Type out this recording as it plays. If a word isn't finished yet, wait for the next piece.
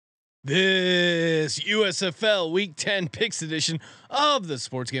This USFL Week 10 Picks edition of the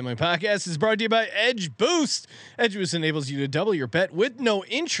Sports Gambling Podcast is brought to you by Edge Boost. Edge Boost enables you to double your bet with no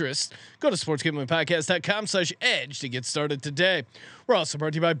interest. Go to sportsgamblingpodcast.com/edge to get started today. We're also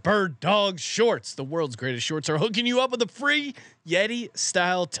brought to you by Bird Dog Shorts. The world's greatest shorts are hooking you up with a free Yeti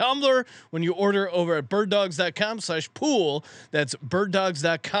style tumbler when you order over at birddogs.com/pool. That's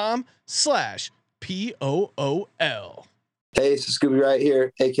birddogs.com/POOL. Hey, it's Scooby right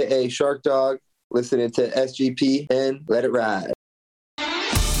here, aka Shark Dog, listening to SGP and let it ride.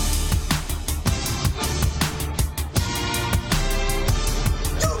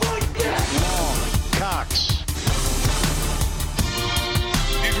 Cox.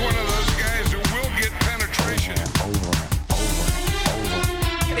 He's one of those guys who will get penetration. Over.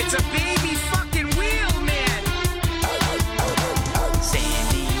 It's a baby fucking wheel, man.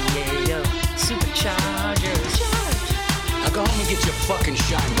 San Diego Superchargers. Now go home and get your fucking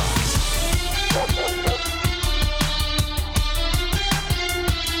shine box.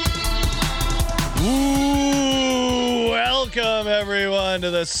 Ooh, welcome everyone to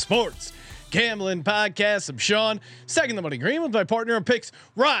the Sports Gambling Podcast. I'm Sean, second the money green with my partner in picks,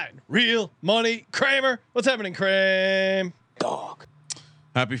 Ryan, Real Money Kramer. What's happening, Kramer? Dog.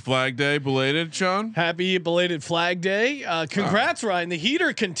 Happy Flag Day, belated, Sean. Happy belated Flag Day. Congrats, Ryan. The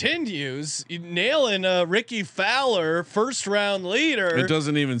heater continues. You nailing Ricky Fowler, first round leader. It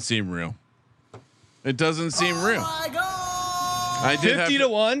doesn't even seem real. It doesn't seem real. My God. I did 50 to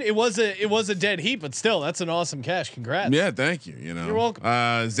 1. It was a dead heat, but still, that's an awesome cash. Congrats. Yeah, thank you. You know, you're welcome.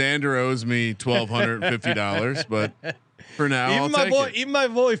 Xander owes me $1,250, but for now, I'll take it. Even my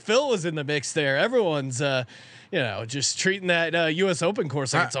boy Phil was in the mix there. Everyone's just treating that U.S. Open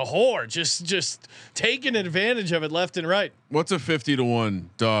course like it's a whore, just taking advantage of it left and right. What's a 50 to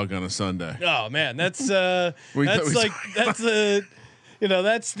 1 dog on a Sunday? Oh man, that's the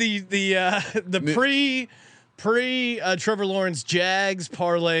pre Trevor Lawrence Jags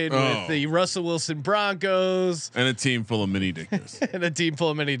parlayed with the Russell Wilson Broncos and a team full of mini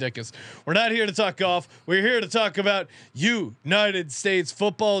dickus. We're not here to talk golf. We're here to talk about United States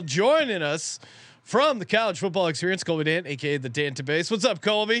football. Joining us from the College Football Experience, Colby Dan, aka the Dantabase. What's up,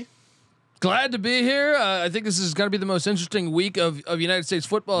 Colby? Glad to be here. I think this is going to be the most interesting week of United States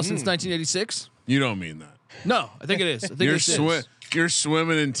football since 1986. You don't mean that. No, I think it is. I think you're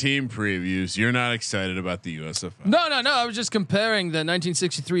swimming in team previews. You're not excited about the USFL. No. I was just comparing the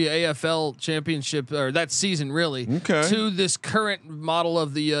 1963 AFL championship, or that season really, to this current model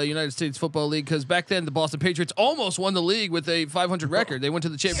of the United States Football League. Because back then the Boston Patriots almost won the league with a 500 record. They went to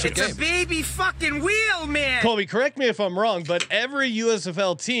the championship game. It's a baby fucking wheel, man. Colby, correct me if I'm wrong, but every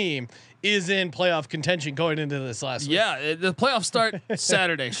USFL team is in playoff contention going into this last week. Yeah, the playoffs start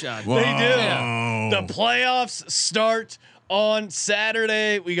Saturday, Sean. Whoa. They do. Yeah. The playoffs start on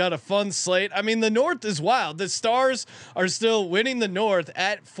Saturday. We got a fun slate. I mean, the North is wild. The Stars are still winning the North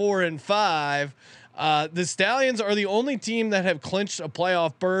at 4-5. The Stallions are the only team that have clinched a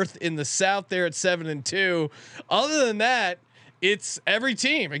playoff berth in the South there at 7-2. Other than that, it's every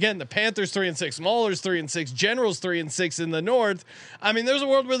team. Again, the Panthers 3-6, Maulers 3-6, Generals 3-6 in the North. I mean, there's a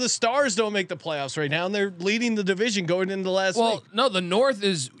world where the Stars don't make the playoffs right now, and they're leading the division going into the last week. Well, no, the North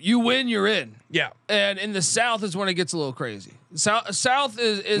is you win, you're in. Yeah, and in the South is when it gets a little crazy. South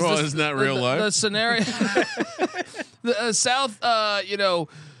is well, isn't that real life? The scenario. The South,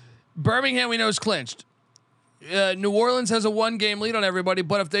 Birmingham we know is clinched. New Orleans has a 1-game lead on everybody,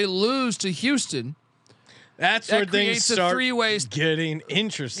 but if they lose to Houston, that's where things start getting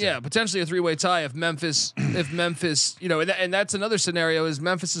interesting. Yeah, potentially a 3-way tie if Memphis, and that's another scenario is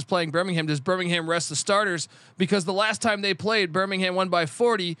Memphis is playing Birmingham. Does Birmingham rest the starters? Because the last time they played, Birmingham won by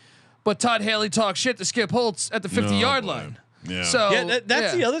 40, but Todd Haley talked shit to Skip Holtz at the 50-yard line. Yeah. So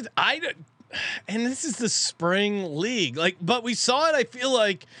that's the other. And this is the spring league, but we saw it. I feel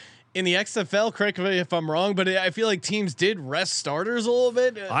like in the XFL, correct me if I'm wrong, but I feel like teams did rest starters a little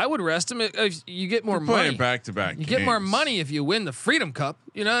bit. I would rest them if you get more money. Playing back-to-back You get more money if you win the Freedom Cup.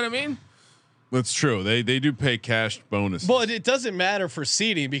 You know what I mean? That's true. They do pay cash bonuses. But it doesn't matter for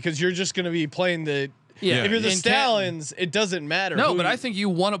seeding because you're just going to be playing the. Yeah. If you're the Stallions, it doesn't matter. No, but I think you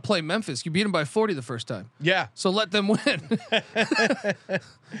want to play Memphis. You beat them by 40 the first time. Yeah. So let them win.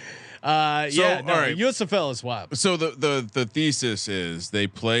 All right. USFL is wild. So the thesis is they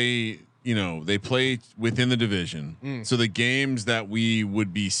play within the division. So the games that we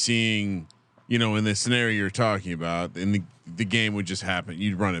would be seeing, in the scenario you're talking about, in the game would just happen.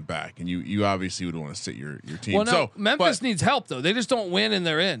 You'd run it back, and you obviously would want to sit your team. Well, no, Memphis needs help though. They just don't win and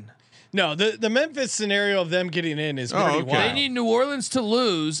they're in. No, the Memphis scenario of them getting in is pretty okay. wild. They need New Orleans to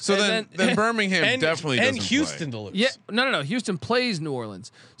lose. So then Birmingham definitely and doesn't Houston play. to lose. Yeah, no. Houston plays New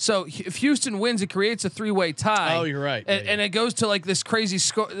Orleans. So if Houston wins, it creates a 3-way tie. Oh, you're right. And it goes to like this crazy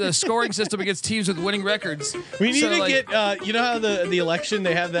scoring system against teams with winning records. We need So, to like, get. You know how the election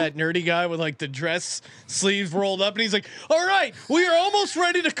they have that nerdy guy with like the dress sleeves rolled up, and he's like, "All right, we are almost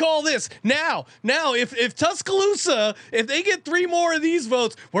ready to call this now. If Tuscaloosa, if they get 3 more of these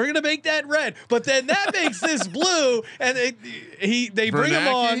votes, we're gonna make that red. But then that makes this blue, and they bring him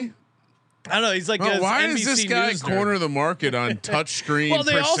Bernanke? on." I don't know. He's like, Why NBC does this guy News nerd. corner the market on touchscreen Well,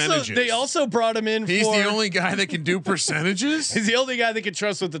 percentages? they also brought him in. He's for, the only guy that can do percentages. He's the only guy that can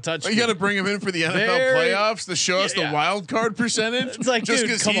trust with the touch. You got to bring him in for the NFL Very- playoffs to show us Yeah. the wild card percentage. It's like, just dude,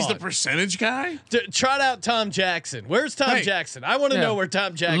 because come he's on. the percentage guy. Trot out Tom Jackson. Where's Tom Hey. Jackson? I want to know where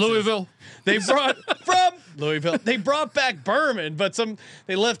Tom Jackson. Louisville. They brought from Louisville. They brought back Berman, but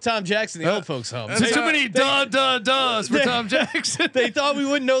they left Tom Jackson, the old folks' home. that's They, Too many does for Tom Jackson. they thought we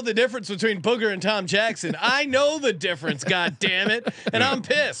wouldn't know the difference between Booger and Tom Jackson. I know the difference, god damn it, and I'm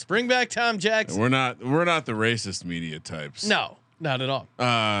pissed. Bring back Tom Jackson. We're not the racist media types. No, not at all.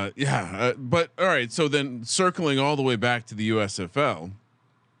 But all right. So then circling all the way back to the USFL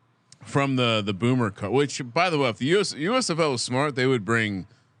from the Boomer Cup, which by the way, if the USFL was smart, they would bring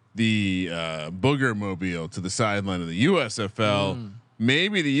the Booger Mobile to the sideline of the USFL.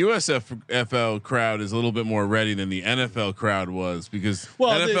 Maybe the USFL crowd is a little bit more ready than the NFL crowd was because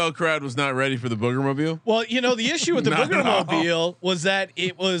NFL crowd was not ready for the Booger Mobile. Well, the issue with the Not Booger at all. Mobile was that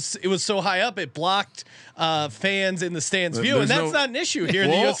it was so high up it blocked fans in the stands view, and There's that's no- not an issue here in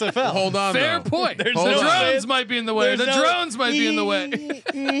Whoa, the USFL. Hold on. Fair though. point. There's The no drones fans. might be in the way. There's The no- drones might be in the way.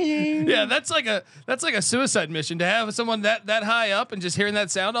 Yeah, that's like a suicide mission to have someone that high up and just hearing that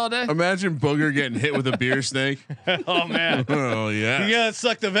sound all day. Imagine Booger getting hit with a beer snake. Oh man. Oh yeah. You gotta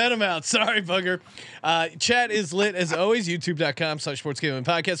suck the venom out. Sorry, Booger. Chat is lit as always. YouTube.com/sportsgaming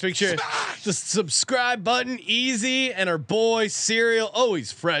podcast. Make sure the subscribe button, easy, and our boy Cereal,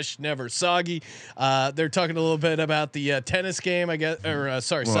 always fresh, never soggy. They're talking a little bit about the tennis game, I guess, or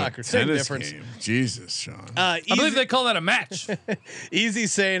soccer. Same Tennis difference. game. Jesus, Sean. I believe they call that a match. Easy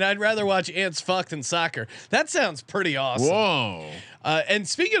saying, I'd rather watch ants fuck than soccer. That sounds pretty awesome. Whoa. And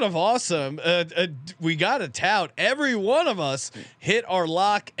speaking of awesome, we got to tout. Every one of us hit our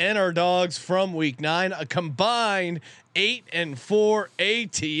lock and our dogs from week 9, a combined 8-4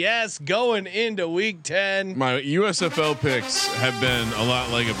 ATS going into week 10. My USFL picks have been a lot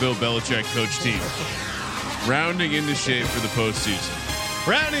like a Bill Belichick coach team, rounding into shape for the postseason.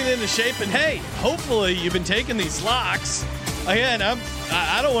 Rounding into shape, and hey, hopefully you've been taking these locks. Again, I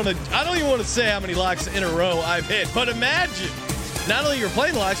don't even want to say how many locks in a row I've hit, but imagine. Not only you're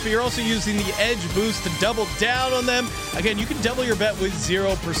playing locks, but you're also using the edge boost to double down on them. Again, you can double your bet with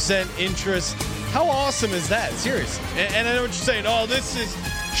 0% interest. How awesome is that? Seriously. And I know what you're saying. Oh, this is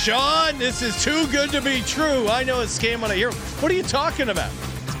Sean. This is too good to be true. I know a scam when I hear it. What are you talking about?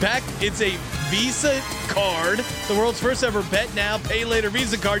 It's a Visa card, the world's first ever bet now, pay later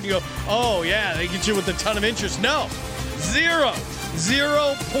Visa card. And you go, oh yeah, they get you with a ton of interest. No,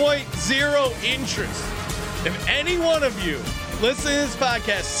 0.0 interest. If any one of you listening to this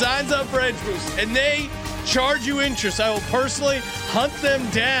podcast signs up for Edge Boost and they charge you interest, I will personally hunt them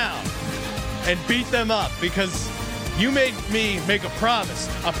down and beat them up because you made me make a promise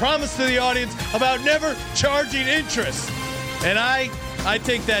to the audience about never charging interest. And I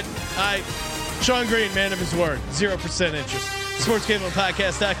take that, Sean Green, man of his word, 0% interest.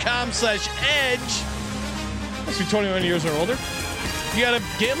 SportsGamblingPodcast.com/edge. Must be 21 years or older. You got a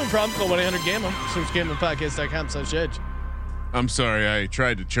gambling problem, call 1-800-GAMBLE. SportsGamblingPodcast.com/edge. I'm sorry, I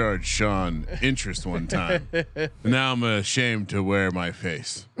tried to charge Sean interest one time. Now I'm ashamed to wear my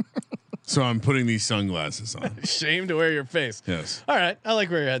face. So I'm putting these sunglasses on. Shame to wear your face. Yes. All right. I like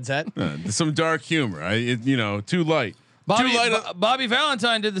where your head's at. Some dark humor. Too light. Bobby, Too light. Bobby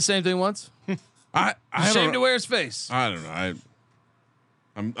Valentine did the same thing once. I Ashamed to wear his face. I don't know.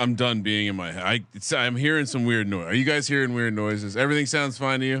 I'm done being in my head. I'm hearing some weird noise. Are you guys hearing weird noises? Everything sounds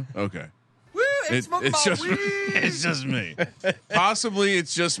fine to you? Okay. It's just me. Possibly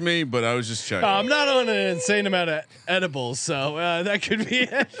it's just me, but I was just checking. I'm not on an insane amount of edibles, so that could be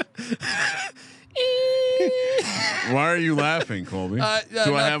it. Why are you laughing, Colby?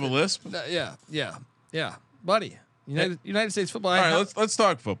 Do I have a lisp? Yeah, buddy. United States football. All right, let's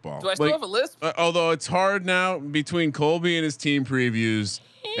talk football. Do I still have a list? Although it's hard now between Colby and his team previews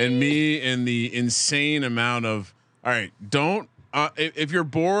and me and the insane amount of. All right, don't if you're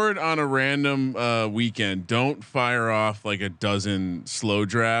bored on a random weekend, don't fire off like a dozen slow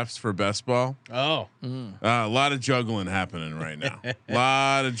drafts for best ball. Oh, A lot of juggling happening right now. A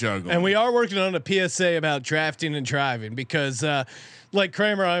lot of juggling. and we are working on a PSA about drafting and driving because, like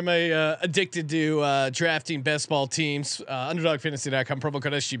Kramer, I'm addicted to drafting best ball teams. UnderdogFantasy.com, promo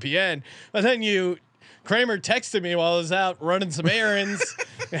code SGPN. But then Kramer texted me while I was out running some errands,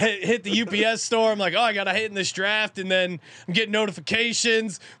 hit the UPS store. I'm like, oh, I got to hit in this draft. And then I'm getting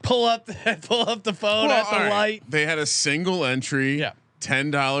notifications, pull up the phone at the light. They had a single entry, Yeah.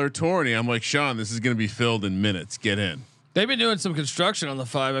 $10 tourney. I'm like, Sean, this is going to be filled in minutes. Get in. They've been doing some construction on the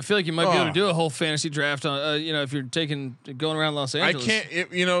 5. I feel like you might be able to do a whole fantasy draft on, if you're going around Los Angeles. I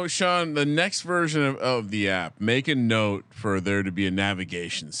can't, Sean, the next version of the app, make a note for there to be a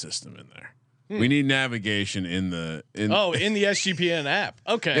navigation system in there. We need navigation in the SGPN app.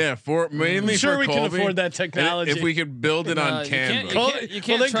 Okay. Yeah, mainly I'm sure for we Colby. can afford that technology. And if we could build it on Canva. You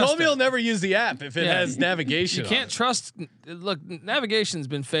can't then trust Colby it. will never use the app if it has navigation. You can't on it. trust. Look, navigation's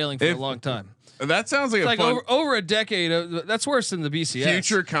been failing for a long time. That sounds like It's a like fun over a decade. That's worse than the BCS.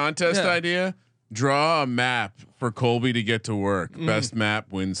 future contest idea. Draw a map for Colby to get to work. Best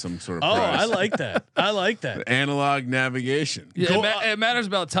map wins some sort of prize. I like that. I like that. Analog navigation. Yeah, it matters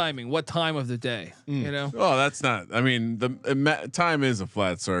about timing. What time of the day? You know. Oh, that's not. I mean, the time is a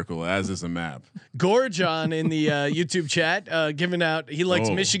flat circle, as is a map. Gorgon in the YouTube chat giving out. He likes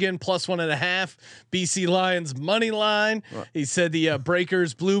Oh. Michigan +1.5. BC Lions money line. He said the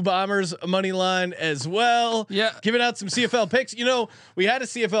Breakers Blue Bombers money line as well. Yeah. Giving out some CFL picks. We had a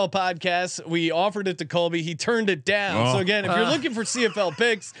CFL podcast. We offered it to Colby. He turned it down. Oh. So again, if you're looking for CFL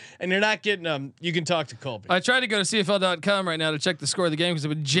picks and you're not getting them, you can talk to Colby. I tried to go to CFL.com right now to check the score of the game because I've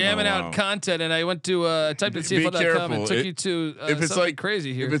been jamming out content, and I went to typed in CFL.com and took you to if it's something like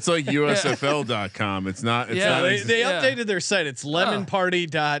crazy here. If it's like USFL.com, it's not. It's Yeah, not. They updated their site. It's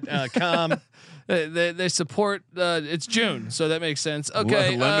lemonparty.com. They support. It's June, so that makes sense.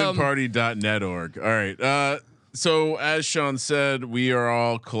 Okay, Lemonparty.net.org. All right. So as Sean said, we are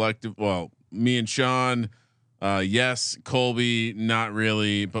all collective. Well, me and Sean. Yes, Colby, not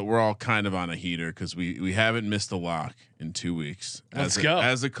really, but we're all kind of on a heater because we haven't missed a lock in 2 weeks. Let's go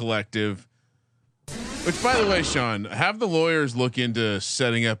as a collective. Which, by the way, Sean, have the lawyers look into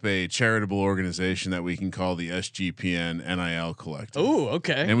setting up a charitable organization that we can call the SGPN NIL Collective. Ooh,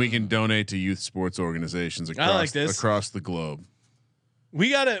 okay. And we can donate to youth sports organizations across the globe. We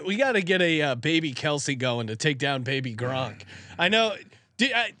gotta get a baby Kelsey going to take down baby Gronk. I know.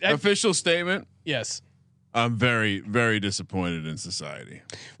 Official statement. Yes. I'm very, very disappointed in society.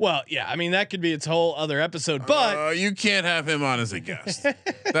 Well, yeah. I mean, that could be its whole other episode, but you can't have him on as a guest.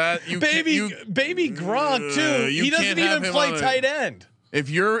 baby Gronk too. He doesn't even play tight end. If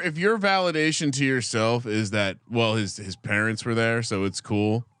your validation to yourself is that his parents were there, so it's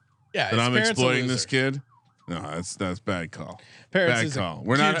cool. Yeah, that his I'm parents a exploiting loser. this kid. No, that's bad call. Parents bad is call. a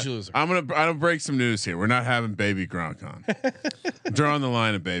We're huge not. loser. I'm gonna break some news here. We're not having baby Gronk on. Drawing the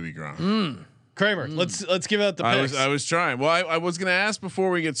line of baby Gronk. Kramer, let's give out the picks. I was trying. Well, I was going to ask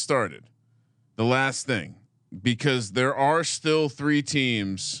before we get started. The last thing, because there are still 3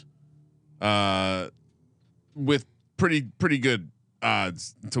 teams, with pretty good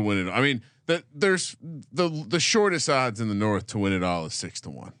odds to win it. I mean, there's the shortest odds in the North to win it all is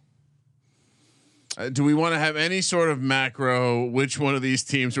 6-1. Do we want to have any sort of macro? Which one of these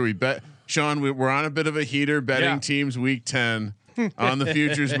teams are we bet? Sean, we're on a bit of a heater betting teams week 10 on the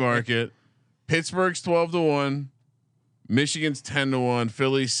futures market. Pittsburgh's 12-1, Michigan's 10-1,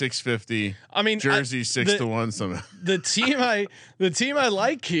 Philly's 650. I mean, Jersey 6-1. Somehow the team I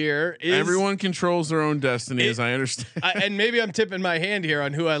like here is everyone controls their own destiny, as I understand. And maybe I'm tipping my hand here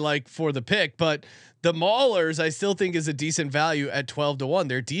on who I like for the pick, but the Maulers I still think is a decent value at 12-1.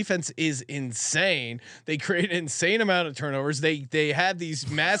 Their defense is insane. They create an insane amount of turnovers. They have these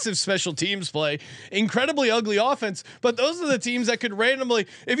massive special teams play, incredibly ugly offense. But those are the teams that could randomly.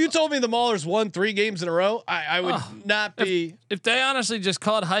 If you told me the Maulers won 3 games in a row, I would not be. If they honestly just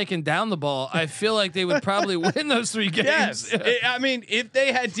called hiking down the ball, I feel like they would probably win those 3 games. Yes, I mean, if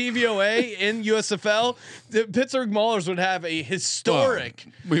they had DVOA in USFL, the Pittsburgh Maulers would have a historic.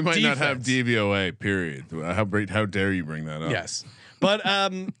 Well, we might defense. not have DVOA. Period. How dare you bring that up? Yes, but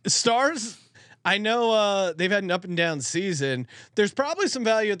Stars. I know they've had an up and down season. There's probably some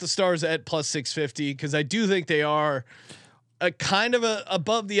value at the Stars at +650 because I do think they are kind of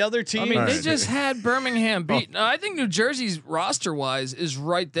above the other teams. I mean, they Right. just had Birmingham beat. I think New Jersey's roster wise is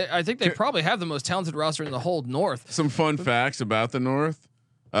right there. I think they probably have the most talented roster in the whole North. Some fun facts about the North.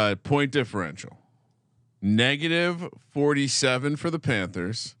 Point differential. -47 for the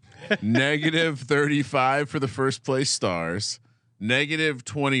Panthers. -35 for the first place Stars.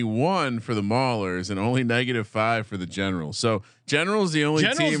 -21 for the Maulers and only -5 for the Generals. So Generals the only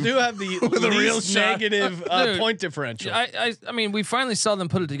Generals team do have the with a real least shot. negative Dude, point differential. I mean, we finally saw them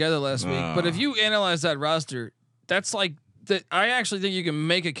put it together last week. But if you analyze that roster, that's like that. I actually think you can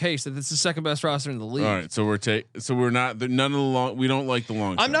make a case that it's the second best roster in the league. All right, so we're not none of the long. We don't like the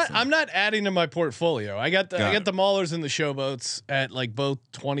long. I'm shots. not adding to my portfolio. I got the Maulers and the Showboats at like both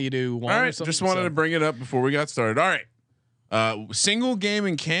 20 to 1. All or right, something, just wanted to bring it up before we got started. All right. Single game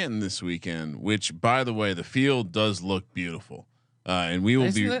in Canton this weekend, which by the way, the field does look beautiful. And we will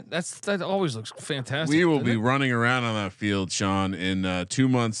that always looks fantastic. We will be running around on that field, Sean, in 2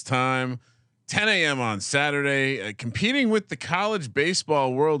 months' time. 10 a.m. on Saturday, competing with the College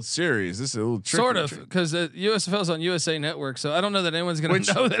Baseball World Series. This is a little tricky, sort of because the USFL is on USA Network, so I don't know that anyone's going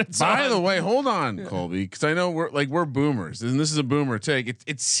to know that it's by on. the way, hold on, Colby, because I know we're boomers, and this is a boomer take.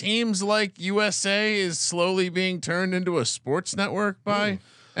 It seems like USA is slowly being turned into a sports network by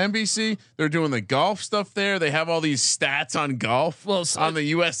NBC. They're doing the golf stuff there. They have all these stats on golf on the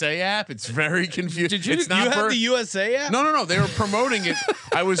USA app. It's very confusing. Did you? It's not You have the USA app? No. They were promoting it.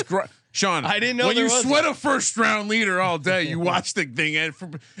 I was. Sean, I didn't know when there you was sweat a first round leader all day, you watch the thing,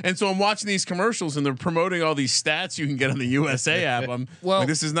 and so I'm watching these commercials, and they're promoting all these stats you can get on the USA app. I'm like,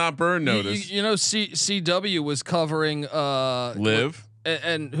 this is not burn notice. You know, CW was covering Live,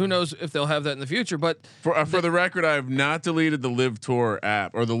 and who knows if they'll have that in the future. But for the record, I have not deleted the Live Tour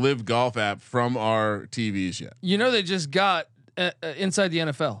app or the Live Golf app from our TVs yet. You know, they just got Inside the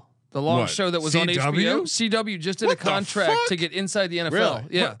NFL. The long show that was on HBO. CW just did a contract to get Inside the NFL. Really?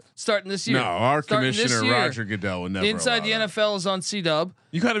 Yeah, starting this year. No, our Starting commissioner Roger Goodell would never. Inside the allow that. NFL is on CW.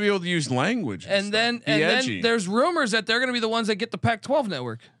 You got to be able to use language, And then there's rumors that they're going to be the ones that get the Pac-12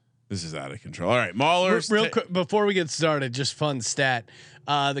 network. This is out of control. All right, Maulers. Real quick before we get started, just fun stat: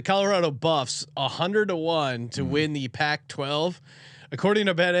 the Colorado Buffs 100 to 1 to win the Pac-12. According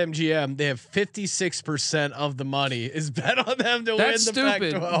to BetMGM, they have 56% of the money is bet on them to That's win the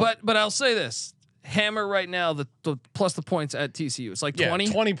stupid. Pac-12. But I'll say this: Hammer right now the plus the points at TCU. It's like 20.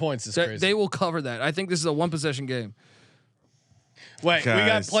 20 points is crazy. They will cover that. I think this is a one possession game. Wait, we got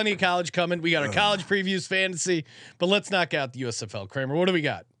Guys. plenty of college coming. We got our college previews, fantasy, but let's knock out the USFL. Kramer, what do we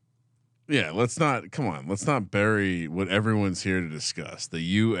got? Yeah, let's not bury what everyone's here to discuss.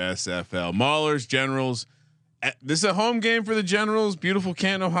 The USFL Maulers, Generals. This is a home game for the Generals. Beautiful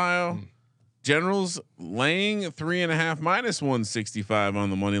Canton, Ohio. Generals laying 3.5 -165 on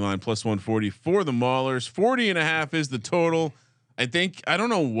the money line, +140 for the Maulers. 40.5 is the total. I don't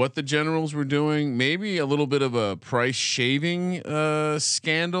know what the Generals were doing. Maybe a little bit of a price shaving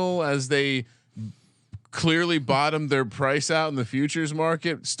scandal as they clearly bottomed their price out in the futures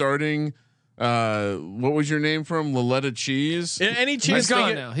market starting. What was your name from Loletta Cheese? Any chance He's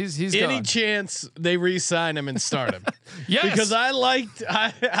gone now. He's any gone. chance they re-sign him and start him? Yes. Because I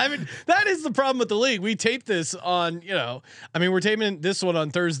mean, that is the problem with the league. We taped this on, we're taping this one on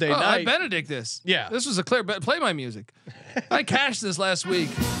Thursday I night. Benedict this. Yeah. This was a clear bet. Play my music. I cashed this last week.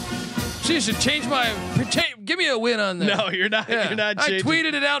 She should give me a win on that. No, you're not. Yeah. You're not. I Changing.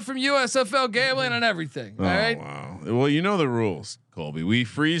 tweeted it out from USFL gambling and everything. Oh, all right. wow. Well, you know the rules, Colby. We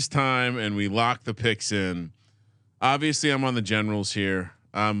freeze time and we lock the picks in. Obviously, I'm on the Generals here.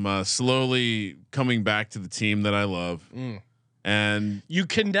 I'm slowly coming back to the team that I love. And You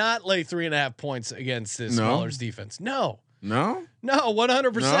cannot lay 3.5 points against this Maulers defense. No,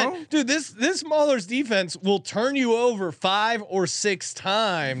 100%, dude. This Maulers defense will turn you over 5 or 6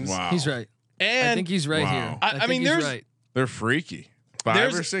 times. wow, He's right. And I think he's right Wow. here. I think mean, he's there's- right. they're freaky.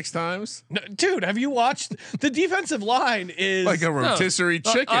 5 or 6 times, No, dude, have you watched the defensive line? Is like a rotisserie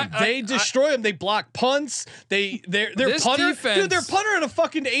chicken. they destroy them. They block punts. Their This punter, defense- dude, their punter had a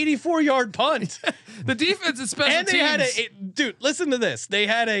fucking 84-yard punt, The defense is special and they teams. had dude. Listen to this. They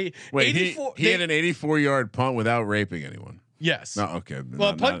had a Wait, 84. he had an 84-yard punt without raping anyone. Yes. No, okay.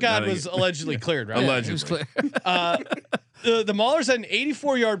 Well, punt god not was allegedly cleared, right? Yeah, it was allegedly. clear. The Maulers had an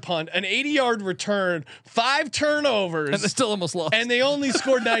 84-yard punt, an 80-yard return, 5 turnovers, And they still almost lost. and they only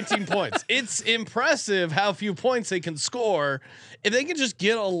scored 19 points. It's impressive how few points they can score if they can just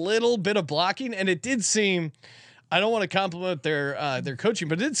get a little bit of blocking. And it did seem, I don't want to compliment their coaching,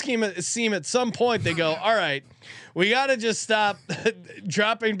 but it did seem at some point they go, all right, we got to just stop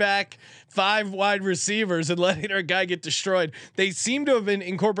dropping back 5 wide receivers and letting our guy get destroyed. They seem to have been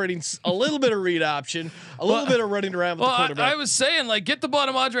incorporating a little bit of read option, a little bit of running around with the quarterback. I was saying, like, get the ball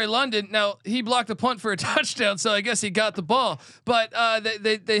to Andre London. Now he blocked a punt for a touchdown, so I guess he got the ball. But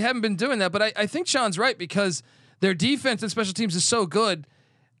they haven't been doing that. But I think Sean's right because their defense and special teams is so good.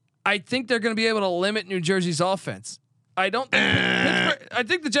 I think they're going to be able to limit New Jersey's offense. I don't think I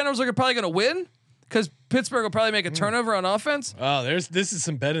think the Generals are probably going to win because Pittsburgh will probably make a turnover on offense. Oh, this is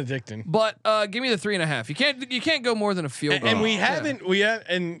some Benedictine. But give me the 3.5. You can't go more than a field goal. And we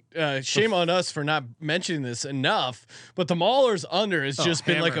have shame on us for not mentioning this enough, but the Maulers under has just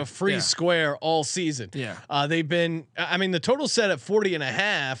been like a free square all season. Yeah. They've been, I mean, the total set at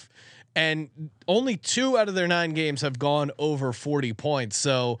 40.5, and only 2 out of their 9 games have gone over 40 points.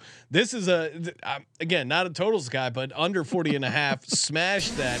 So this is again, not a totals guy, but under 40.5, smash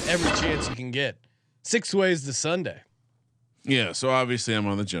that every chance you can get. 6 ways to Sunday. Yeah. So obviously I'm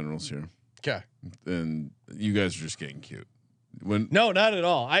on the Generals here. Okay. And you guys are just getting cute. No, not at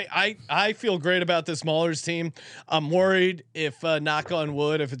all. I feel great about this Maulers team. I'm worried if knock on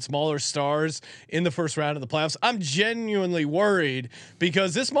wood, if it's Mauler Stars in the first round of the playoffs. I'm genuinely worried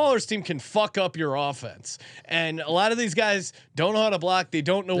because this Maulers team can fuck up your offense, and a lot of these guys don't know how to block. They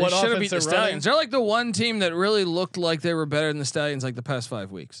don't know what offense they're running. They're like the one team that really looked like they were better than the Stallions like the past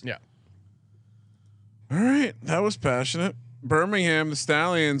 5 weeks. Yeah. All right, that was passionate. Birmingham, the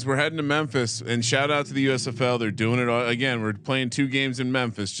Stallions, we're heading to Memphis, and shout out to the USFL. They're doing it all again. We're playing 2 games in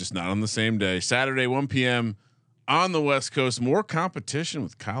Memphis, just not on the same day. Saturday, 1 p.m. on the West Coast. More competition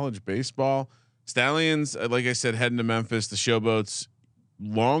with college baseball. Stallions, like I said, heading to Memphis. The Showboats,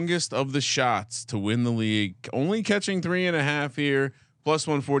 longest of the shots to win the league, only catching 3.5 here, plus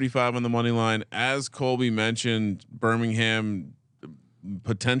 145 on the money line. As Colby mentioned, Birmingham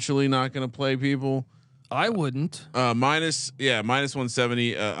potentially not going to play people. I wouldn't. Minus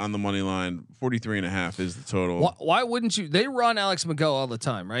 170 on the money line. 43.5 is the total. Why wouldn't you? They run Alex McGo all the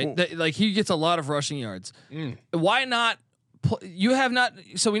time, right? Like he gets a lot of rushing yards. Why not? You have not.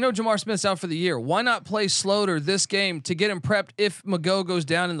 So we know Jamar Smith's out for the year. Why not play Sloter this game to get him prepped if McGo goes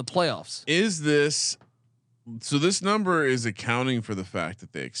down in the playoffs? Is this? So this number is accounting for the fact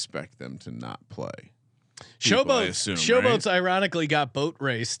that they expect them to not play. Showboats ironically got boat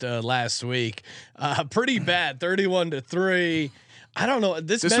raced last week. Pretty bad, 31-3. I don't know.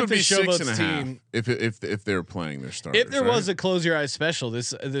 This Memphis would be Showboats team, if they're playing their starters. if there was a close your eyes special,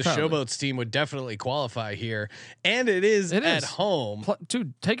 this Showboats team would definitely qualify here, and it is at home.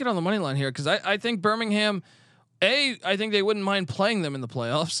 Dude, take it on the money line here because I think Birmingham. I think they wouldn't mind playing them in the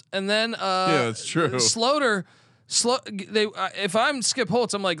playoffs, and then yeah, that's true. Sloter. If I'm Skip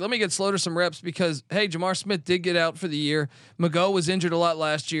Holtz, I'm like, let me get Sloter some reps because hey, Jamar Smith did get out for the year. McGo was injured a lot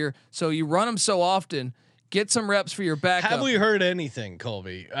last year, so you run him so often. Get some reps for your backup. Have we heard anything,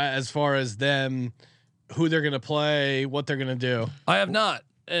 Colby, as far as them, who they're going to play, what they're going to do? I have not.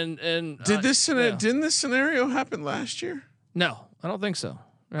 And didn't this scenario happen last year? No, I don't think so.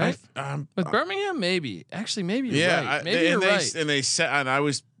 Right, with Birmingham, maybe. Actually, maybe you're right. Maybe you're right. And they said,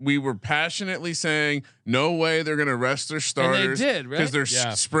 and we were passionately saying, no way they're going to rest their starters. And they did, right? Because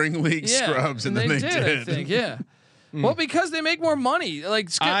they're spring league scrubs, and then they did. I think, yeah. Well, because they make more money. Like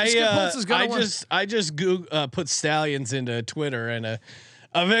Skip Holtz is going to. I just put Stallions into Twitter, and a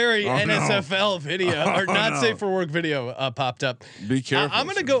very NSFL video or not safe for work video popped up. Be careful.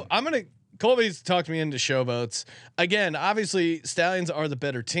 I'm gonna. Colby's talked me into Showboats again. Obviously, Stallions are the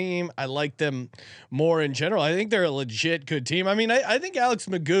better team. I like them more in general. I think they're a legit good team. I mean, I think Alex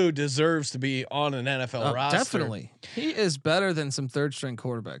McGo deserves to be on an NFL roster. Definitely, he is better than some 3rd string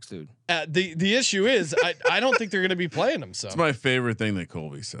quarterbacks, dude. The issue is, I don't think they're going to be playing him. So it's my favorite thing that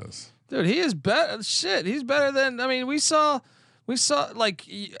Colby says. Dude, he is better. Shit, he's better than. I mean, we saw. Like,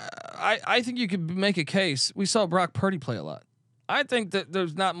 I think you could make a case. We saw Brock Purdy play a lot. I think that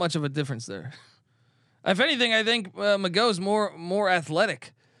there's not much of a difference there. If anything, I think McGo's more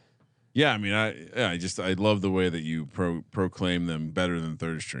athletic. Yeah, I mean, I love the way that you proclaim them better than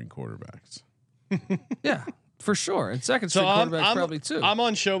 3rd string quarterbacks. Yeah, for sure. And 2nd string quarterbacks probably too. I'm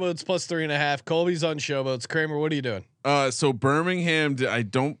on Showboats plus 3.5. Colby's on Showboats. Kramer, what are you doing? So Birmingham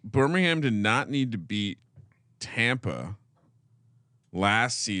did not need to beat Tampa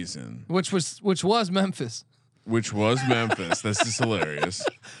last season, which was Memphis. This is hilarious.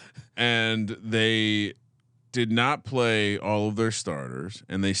 And they did not play all of their starters,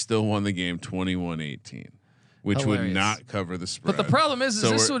 and they still won the game 21-18, which would not cover the spread. But the problem is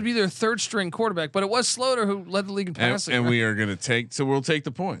this would be their 3rd string quarterback, but it was Sloter who led the league in passing. And we are going to we'll take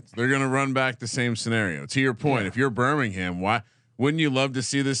the points. They're going to run back the same scenario. To your point, if you're Birmingham, why wouldn't you love to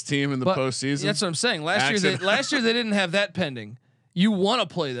see this team in the postseason? That's what I'm saying. Last year they didn't have that pending. You want to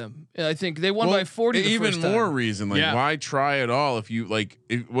play them. I think they won by 40. Even more reason, why try at all? If you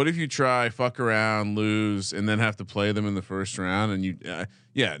what if you try, fuck around, lose, and then have to play them in the first round? And you,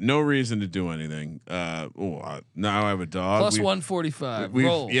 no reason to do anything. Now I have a dog. Plus 145.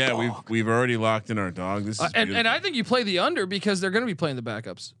 We've already locked in our dog. This is and I think you play the under because they're going to be playing the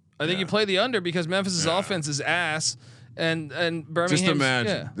backups. I think you play the under because Memphis's offense is ass. and Birmingham. Just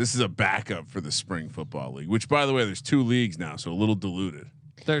imagine this is a backup for the spring football league, which by the way, there's 2 leagues now, so a little diluted.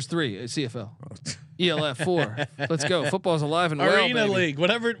 There's 3 CFL, ELF 4. Let's go. Football's alive and well. Arena Baby. League,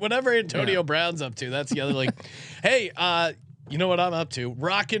 whatever Antonio Brown's up to, that's the other league. Hey, you know what I'm up to?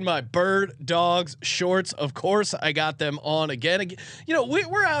 Rocking my Bird Dogs shorts. Of course, I got them on again. You know,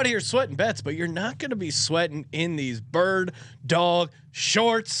 we're out here sweating bets, but you're not going to be sweating in these Bird Dog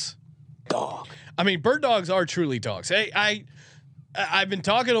shorts. Dog. I mean, Bird Dogs are truly dogs. Hey, I've been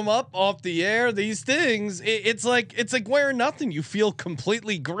talking them up off the air. These things, it's like wearing nothing. You feel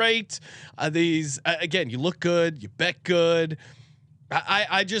completely great. Again, you look good. You bet good.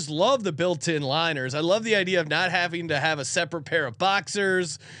 I just love the built-in liners. I love the idea of not having to have a separate pair of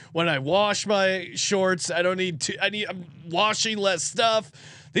boxers when I wash my shorts. I'm washing less stuff.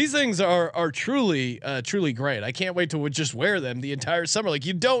 These things are truly great. I can't wait to just wear them the entire summer. Like,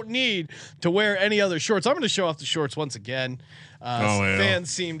 you don't need to wear any other shorts. I'm going to show off the shorts once again. Fans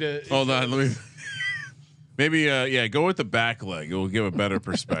seem to hold on. Let me maybe go with the back leg. It will give a better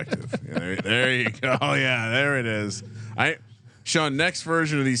perspective. There you go. Oh yeah, there it is. Sean, next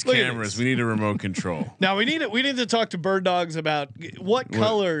version of these cameras, we need a remote control. Now we need to talk to Bird Dogs about what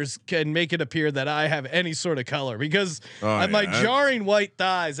colors can make it appear that I have any sort of color, because my jarring white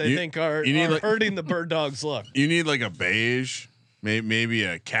thighs, I think, are hurting the Bird Dogs look. You need like a beige, maybe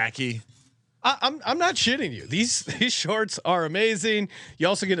a khaki. I'm not shitting you. These shorts are amazing. You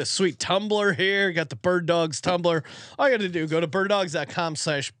also get a sweet tumbler here. You got the Bird Dogs tumbler. All you got to do, go to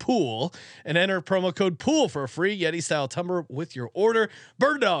birddogs.com/pool and enter promo code POOL for a free Yeti style tumbler with your order.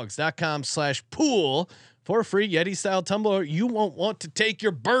 birddogs.com/pool for a free Yeti style tumbler. You won't want to take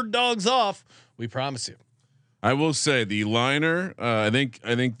your Bird Dogs off. We promise you. I will say the liner. I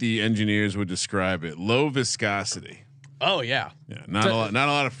think the engineers would describe it low viscosity. Oh yeah, not a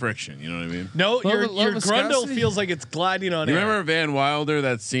lot of friction. You know what I mean? No, your grundle feels like it's gliding on air. Remember Van Wilder,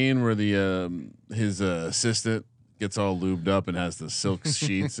 that scene where the his assistant gets all lubed up and has the silk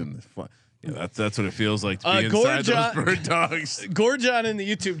sheets and that's what it feels like to be inside those Bird Dogs. Gorgon in the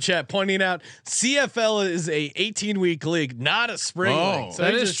YouTube chat pointing out CFL is a 18-week league, not a spring league. So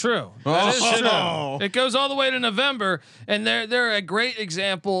that is true. That is true. It goes all the way to November, and they're a great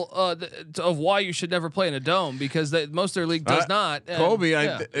example of why you should never play in a dome, because most of their league does not. Colby,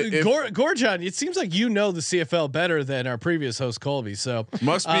 Gorgon, it seems like you know the CFL better than our previous host Colby. So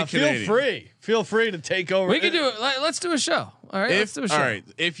must be Canadian. Feel free to take over. We can do it. Let's do a show. All right, let's do a show. All right,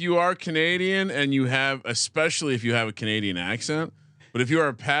 if you are Canadian and you have, especially if you have a Canadian accent, but if you are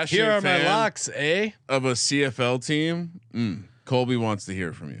a passionate fan my locks, of a CFL team, Colby wants to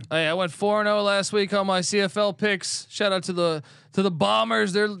hear from you. Hey, I went 4-0 last week on my CFL picks. Shout out to the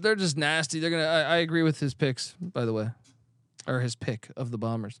Bombers. They're just nasty. They're gonna. I agree with his picks, by the way, or his pick of the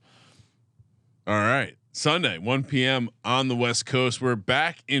Bombers. All right, Sunday, 1 p.m. on the West Coast. We're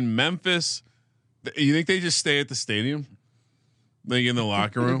back in Memphis. You think they just stay at the stadium? Like in the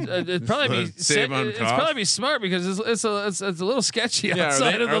locker room? It'd probably be save on cost. It's probably be smart, because it's a little sketchy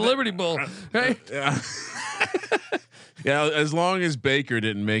outside of the Liberty Bowl, right? Yeah. Yeah. As long as Baker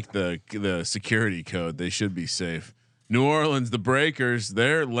didn't make the security code, they should be safe. New Orleans, the Breakers,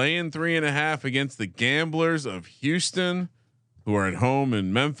 they're laying 3.5 against the Gamblers of Houston, who are at home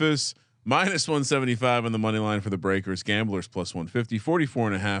in Memphis. -175 on the money line for the Breakers. Gamblers +150.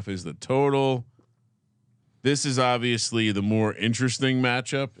 44.5 is the total. This is obviously the more interesting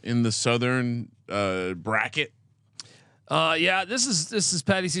matchup in the Southern bracket. This is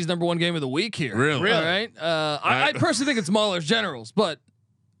Patty C's number 1 game of the week here. Really? All right. I personally think it's Mahler's Generals, but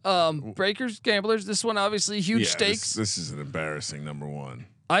Breakers, Gamblers. This one obviously huge stakes. This is an embarrassing number 1.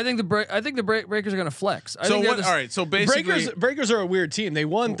 I think the Breakers are going to flex. All right. So basically, Breakers are a weird team. They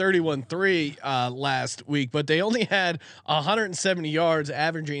won 31-3 last week, but they only had 170 yards,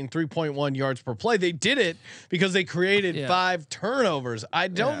 averaging 3.1 yards per play. They did it because they created 5 turnovers. I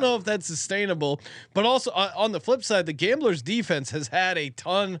don't know if that's sustainable. But also on the flip side, the Gamblers' defense has had a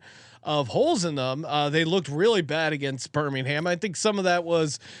ton of holes in them. They looked really bad against Birmingham. I think some of that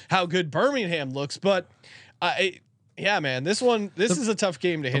was how good Birmingham looks, but yeah, man, this is a tough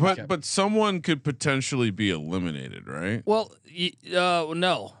game to hit. But someone could potentially be eliminated, right? Well,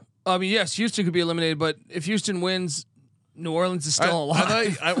 no. I mean, yes, Houston could be eliminated, but if Houston wins, New Orleans is still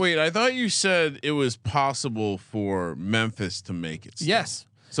alive. I thought you said it was possible for Memphis to make it. Yes.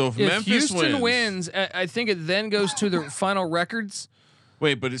 So if Memphis Houston wins, I think it then goes to the final records.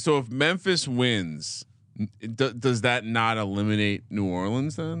 Wait, but so if Memphis wins, does that not eliminate New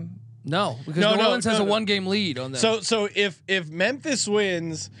Orleans then? No, because New Orleans has a 1-game lead on them. So if Memphis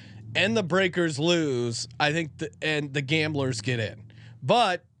wins and the Breakers lose, I think the Gamblers get in.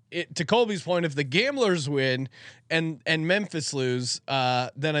 But to Colby's point, if the Gamblers win and Memphis lose,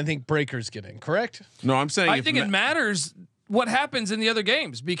 then I think Breakers get in. Correct? No, I'm saying I think it matters what happens in the other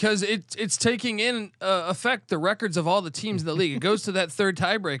games because it's taking in effect the records of all the teams in the league. It goes to that third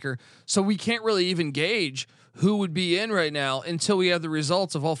tiebreaker, so we can't really even gauge who would be in right now until we have the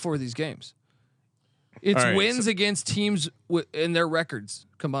results of all 4 of these games. It's right, wins against teams in their records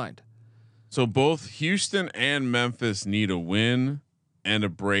combined. So both Houston and Memphis need a win and a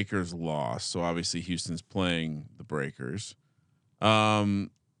Breakers loss. So obviously Houston's playing the Breakers.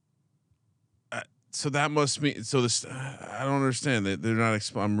 So that must mean this. I don't understand that they're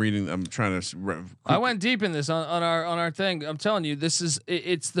not. I'm reading. I'm trying to. I went deep in this on our thing. I'm telling you, this is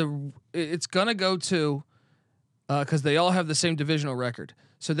it's gonna go to because they all have the same divisional record.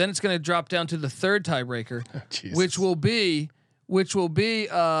 So then it's gonna drop down to the third tiebreaker, which will be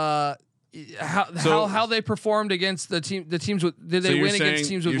how they performed against the teams with did they win against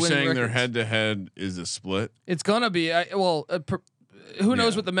teams with winning records? You're saying their head to head is a split? It's gonna be who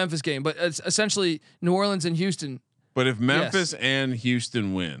knows with the Memphis game, but it's essentially New Orleans and Houston. But if Memphis and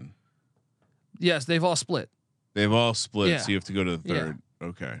Houston win, yes, they've all split. They've all split, Yeah. so you have to go to the third. Yeah.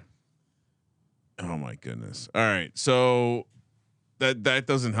 Okay. Oh my goodness. All right, so that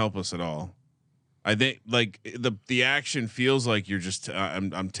doesn't help us at all. I think like the action feels like you're just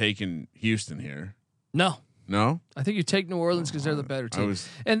I'm taking Houston here. No, I think you take New Orleans because they're the better team.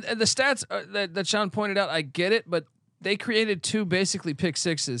 And the stats that Sean pointed out, I get it, but they created 2 basically pick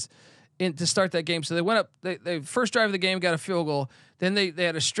sixes to start that game. So they went up. They first drive of the game got a field goal. Then they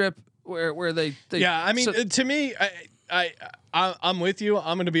had a strip where they yeah. I mean, to me, I'm with you.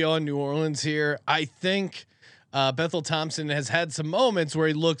 I'm going to be on New Orleans here. I think Bethel Thompson has had some moments where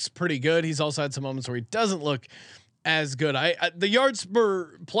he looks pretty good. He's also had some moments where he doesn't look as good. The yards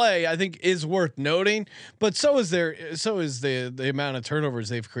per play I think is worth noting, but so is the amount of turnovers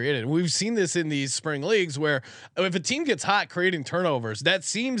they've created. We've seen this in these spring leagues where if a team gets hot creating turnovers, that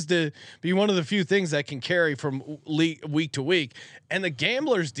seems to be one of the few things that can carry from week to week. And the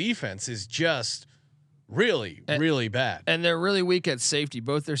Gamblers' defense is just really bad, and they're really weak at safety.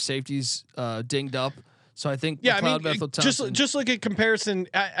 Both their safeties dinged up. So I think Bethel Thompson, just look at comparison.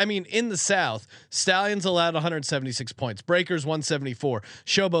 I mean, in the South, Stallions allowed 176 points, Breakers 174,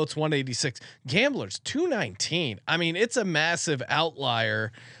 Showboats 186, Gamblers 219. I mean, it's a massive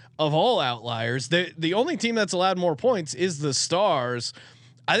outlier of all outliers. The only team that's allowed more points is the Stars.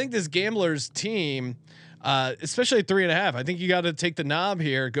 I think this Gamblers team, especially at 3.5, I think you got to take the knob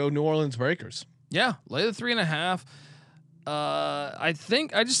here. Go New Orleans Breakers. Yeah, lay the 3.5. I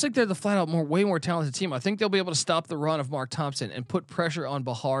just think they're the flat out way more talented team. I think they'll be able to stop the run of Mark Thompson and put pressure on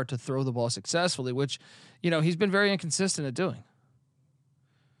Bahar to throw the ball successfully, which, he's been very inconsistent at doing.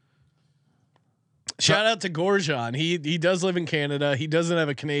 Shout out to Gorjan. He does live in Canada. He doesn't have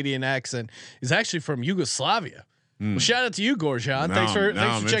a Canadian accent. He's actually from Yugoslavia. Well, shout out to you, Gorjan. Thanks for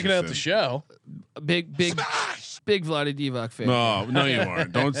checking out the show. Big Vlade Divac fan. No, you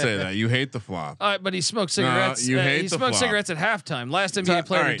aren't. Don't say that. You hate the flop. All right, but he smoked cigarettes. He smoked cigarettes at halftime. Last NBA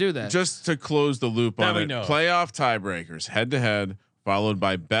player to do that. Just to close the loop on it, know. Playoff tiebreakers, head to head, followed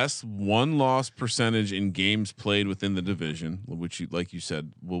by best 1-loss percentage in games played within the division, which, like you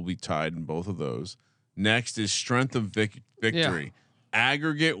said, will be tied in both of those. Next is strength of victory. Yeah.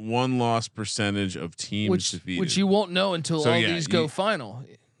 Aggregate 1-loss percentage of teams defeated, which you won't know until all these go final.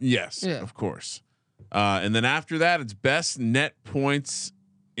 Yes, of course. And then after that, it's best net points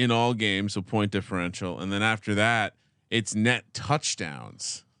in all games, so point differential. And then after that, it's net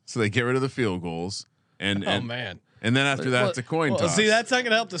touchdowns. So they get rid of the field goals. And man. And then after that, it's a coin toss. See, that's not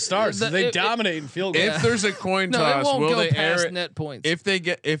going to help the Stars. They dominate in field goals. If there's a coin toss, will they air it? Net points.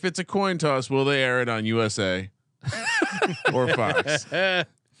 If it's a coin toss, will they air it on USA or Fox?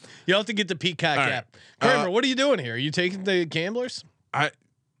 You'll have to get the Peacock app. Kramer, what are you doing here? Are you taking the Gamblers? I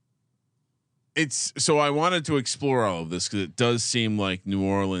wanted to explore all of this because it does seem like New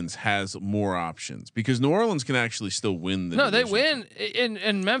Orleans has more options because New Orleans can actually still win the division. They win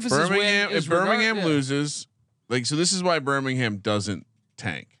and Memphis Birmingham. Win if Birmingham loses, so this is why Birmingham doesn't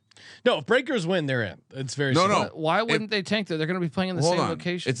tank. No, if Breakers win, they're in. It's very simple. Why wouldn't they tank though? They're going to be playing in the same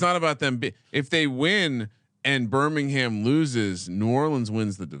location. It's not about them. If they win and Birmingham loses, New Orleans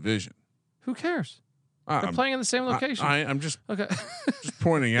wins the division. Who cares? They're playing in the same location. I'm just okay. Just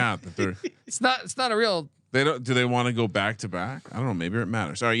pointing out that they're. It's not a real. They don't. Do they want to go back to back? I don't know. Maybe it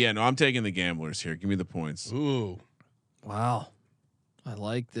matters. All right. Yeah. No. I'm taking the Gamblers here. Give me the points. Ooh. Wow. I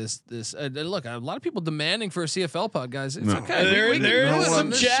like this. Look, a lot of people demanding for a CFL pod, guys. It's okay. There is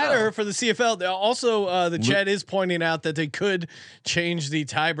some chatter for the CFL. Also, the chat is pointing out that they could change the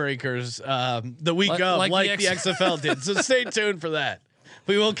tiebreakers the week of, like the XFL did. So stay tuned for that.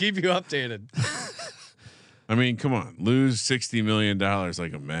 We will keep you updated. I mean, come on, lose $60 million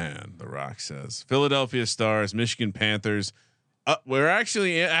like a man. The Rock says. Philadelphia Stars, Michigan Panthers. We're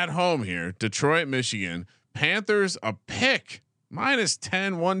actually at home here. Detroit, Michigan. Panthers a pick.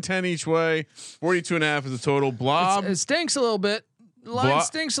 -10, 110 each way. 42.5 is the total. Blob. It stinks a little bit. Line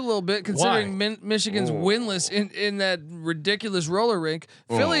stinks a little bit considering Michigan's winless in that ridiculous roller rink.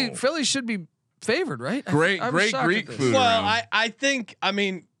 Philly should be favored, right? Great Greek food. Well, I think, I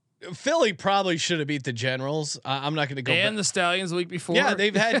mean, Philly probably should have beat the Generals. I'm not going to go. And the Stallions the week before. Yeah,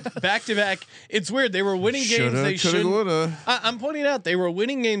 they've had back-to-back. It's weird. They were winning games they shouldn't. I'm pointing out they were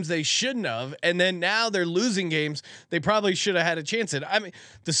winning games they shouldn't have, and then now they're losing games they probably should have had a chance at. I mean,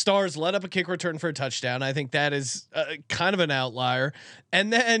 the Stars let up a kick return for a touchdown. I think that is kind of an outlier.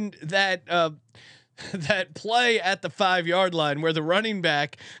 And then that play at the 5-yard line where the running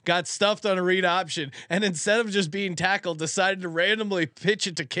back got stuffed on a read option and instead of just being tackled decided to randomly pitch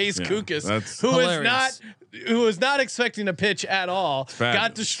it to Case Kukas, who was not expecting a pitch at all,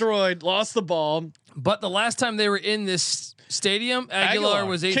 got destroyed, lost the ball. But the last time they were in this stadium, Aguilar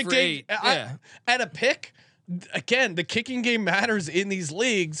was 8 for 8. At a pick. Again, the kicking game matters in these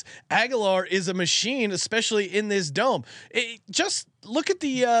leagues. Aguilar is a machine, especially in this dome. Just look at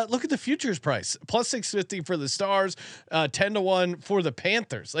the futures price: +650 for the Stars, 10-1 for the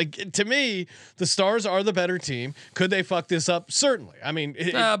Panthers. Like, to me, the Stars are the better team. Could they fuck this up? Certainly. I mean,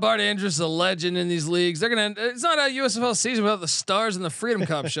 Bart Andrews is a legend in these leagues. It's not a USFL season without the Stars and the Freedom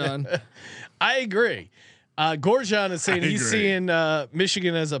Cup, Sean. I agree. Gorjan is saying he's seeing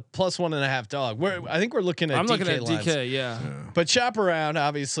Michigan as a +1.5 dog. I think we're looking at. I'm DK looking at lines. DK, yeah. But shop around,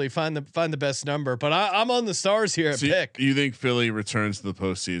 obviously, find the best number. But I'm on the Stars here at pick. You think Philly returns to the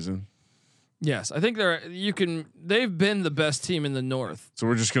postseason? Yes, I think they've been the best team in the North. So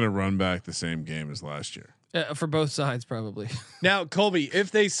we're just gonna run back the same game as last year for both sides, probably. Now, Colby, if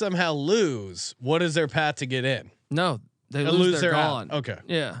they somehow lose, what is their path to get in? No, they lose. They're gone. Okay.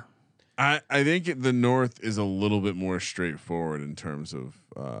 Yeah. I think the North is a little bit more straightforward in terms of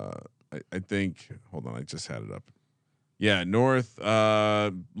I think hold on, I just had it up. Yeah, North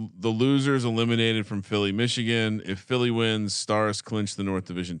the losers eliminated from Philly, Michigan. If Philly wins, Stars clinch the North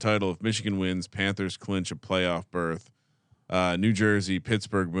Division title. If Michigan wins, Panthers clinch a playoff berth. New Jersey,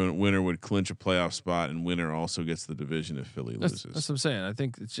 Pittsburgh winner would clinch a playoff spot, and winner also gets the division if Philly loses. That's what I'm saying. I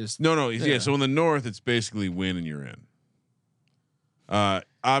think it's just yeah. So in the North, it's basically win and you're in.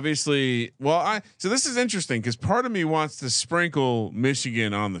 Obviously, so this is interesting because part of me wants to sprinkle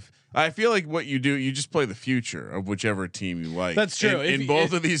Michigan on the. I feel like what you do, you just play the future of whichever team you like. That's true. In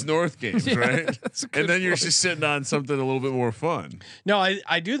both of these North games, right? And then you're just sitting on something a little bit more fun. No,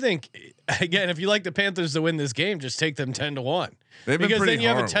 I do think, again, if you like the Panthers to win this game, just take them 10-1. Because then you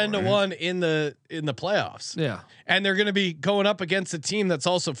have a 10-1 in the playoffs. Yeah, and they're going to be going up against a team that's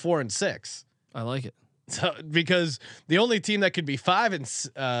also 4-6. I like it. So, because the only team that could be 5 and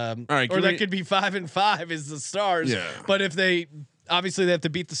could be 5-5 is the Stars. Yeah. But if they have to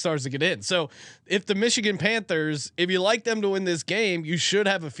beat the Stars to get in. So if the Michigan Panthers, if you like them to win this game, you should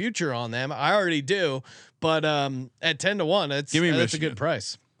have a future on them. I already do, but at 10-1, that's a good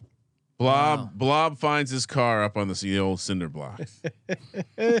price. Blob finds his car up on the old cinder block.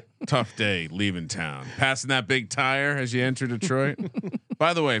 Tough day leaving town, passing that big tire as you enter Detroit.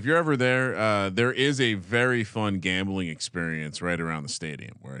 By the way, if you're ever there, there is a very fun gambling experience right around the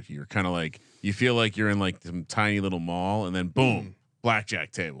stadium where you're kind of like, you feel like you're in like some tiny little mall, and then boom,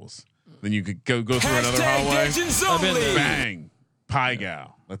 blackjack tables. Then you could go through another hallway. Bang, pie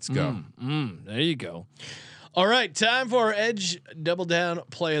gal. Let's go. There you go. All right, time for our Edge Double Down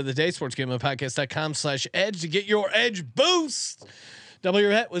Play of the Day. SportsGamblingPodcast.com/edge to get your edge boost. Double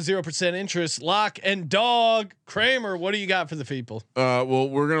your bet with 0% interest. Lock and dog. Kramer, what do you got for the people? Well,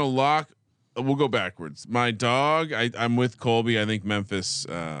 we're gonna lock. We'll go backwards. My dog. I'm with Colby. I think Memphis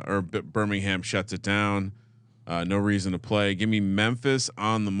or Birmingham shuts it down. No reason to play. Give me Memphis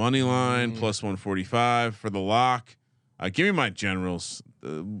on the money line +145 for the lock. Give me my Generals.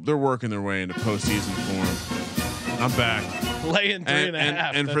 They're working their way into postseason form. I'm back. Laying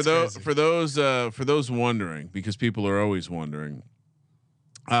 3.5. And for those wondering, because people are always wondering,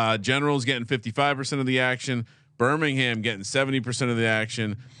 Generals getting 55% of the action. Birmingham getting 70% of the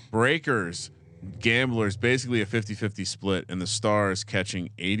action. Breakers, gamblers, basically a 50-50 split, and the Stars catching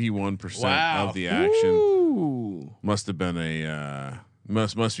 81% of the action. Ooh. Must have been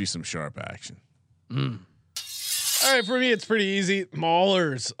must be some sharp action. All right, for me, it's pretty easy.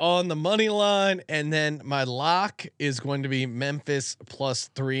 Maulers on the money line, and then my lock is going to be Memphis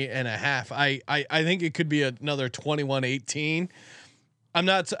 +3.5. I think it could be another 21-18. I'm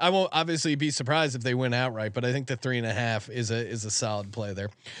not. I won't obviously be surprised if they win outright, but I think the 3.5 is a solid play there.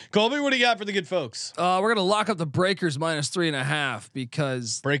 Colby, what do you got for the good folks? We're gonna lock up the Breakers -3.5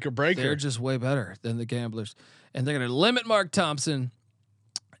 because Breaker. they're just way better than the Gamblers, and they're gonna limit Mark Thompson,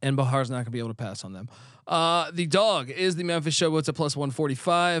 and Bahar's not gonna be able to pass on them. The dog is the Memphis Showboats at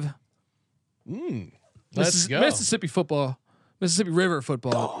 +145. Let's go. Mississippi football, Mississippi River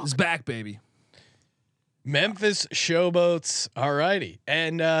football is back, baby. Memphis Showboats. Alrighty.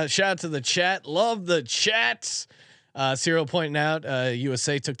 And shout out to the chat. Love the chats. Cyril pointing out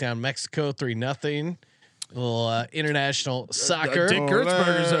USA took down Mexico 3-0. Little international soccer. Dick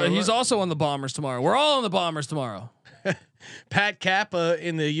Gertzberger's he's also on the Bombers tomorrow. We're all on the Bombers tomorrow. Pat Kappa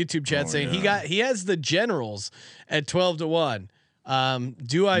in the YouTube chat saying he has the Generals at 12-1.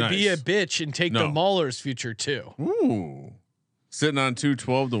 Do I be a bitch and take the Maulers future too? Ooh, sitting on 2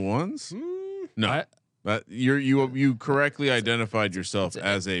 12-1s. No. But you correctly identified yourself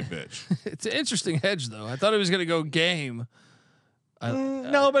as a bitch. It's an interesting hedge, though. I thought it was going to go game.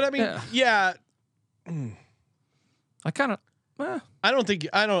 No, but I mean, yeah. I kind of. I don't think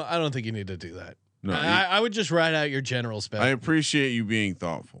you need to do that. No, I would just ride out your Generals bet. I appreciate you being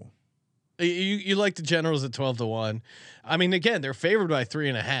thoughtful. You like the Generals at 12-1. I mean, again, they're favored by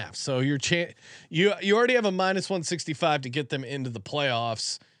 3.5. So you already have a -165 to get them into the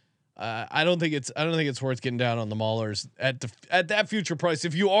playoffs. I don't think it's worth getting down on the Maulers at that future price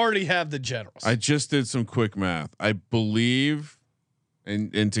if you already have the Generals. I just did some quick math. I believe,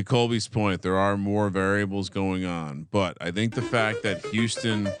 and to Colby's point, there are more variables going on, but I think the fact that the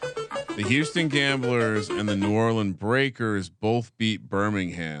Houston Gamblers and the New Orleans Breakers both beat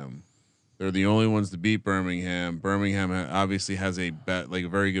Birmingham. They're the only ones to beat Birmingham. Birmingham obviously has a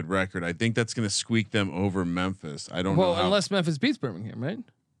very good record. I think that's going to squeak them over Memphis. I don't know. Well, unless Memphis beats Birmingham, right?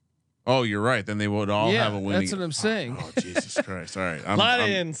 Oh, you're right. Then they would all have a winning. That's what I'm saying. Oh, Jesus Christ! All right, a lot of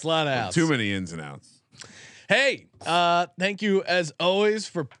ins, a lot of outs. Too many ins and outs. Hey, thank you as always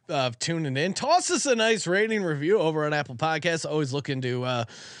for tuning in. Toss us a nice rating review over on Apple Podcasts. Always looking to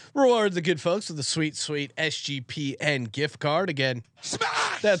reward the good folks with a sweet SGPN gift card. Again,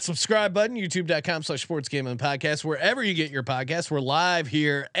 that subscribe button, youtube.com/sportsgamblingpodcast, wherever you get your podcasts. We're live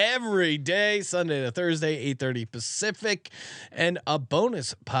here every day, Sunday to Thursday, 8:30 Pacific, and a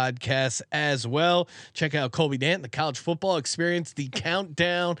bonus podcast as well. Check out Colby Dant, the college football experience. The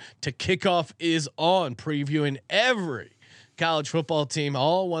countdown to kickoff is on, previewing every college football team,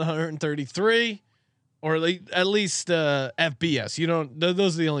 all 133. Or at least FBS. You don't.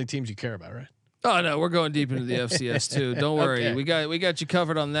 Those are the only teams you care about, right? Oh no, we're going deep into the FCS too. Don't worry, Okay. we got you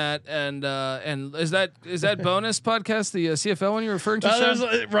covered on that. And is that bonus podcast the CFL one you're referring to? There's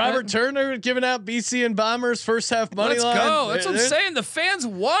Robert Turner giving out BC and Bombers first half money Let's line. go. That's what I'm saying. The fans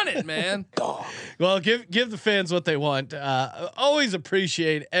want it, man. Well, give the fans what they want. Always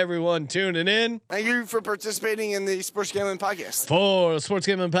appreciate everyone tuning in. Thank you for participating in the Sports Gambling Podcast. For the Sports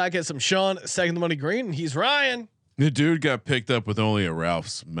Gambling Podcast, I'm Sean, second the money green, and he's Ryan. The dude got picked up with only a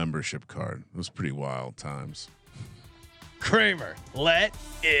Ralph's membership card. It was pretty wild times. Kramer, let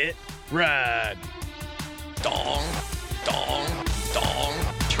it ride. Dong.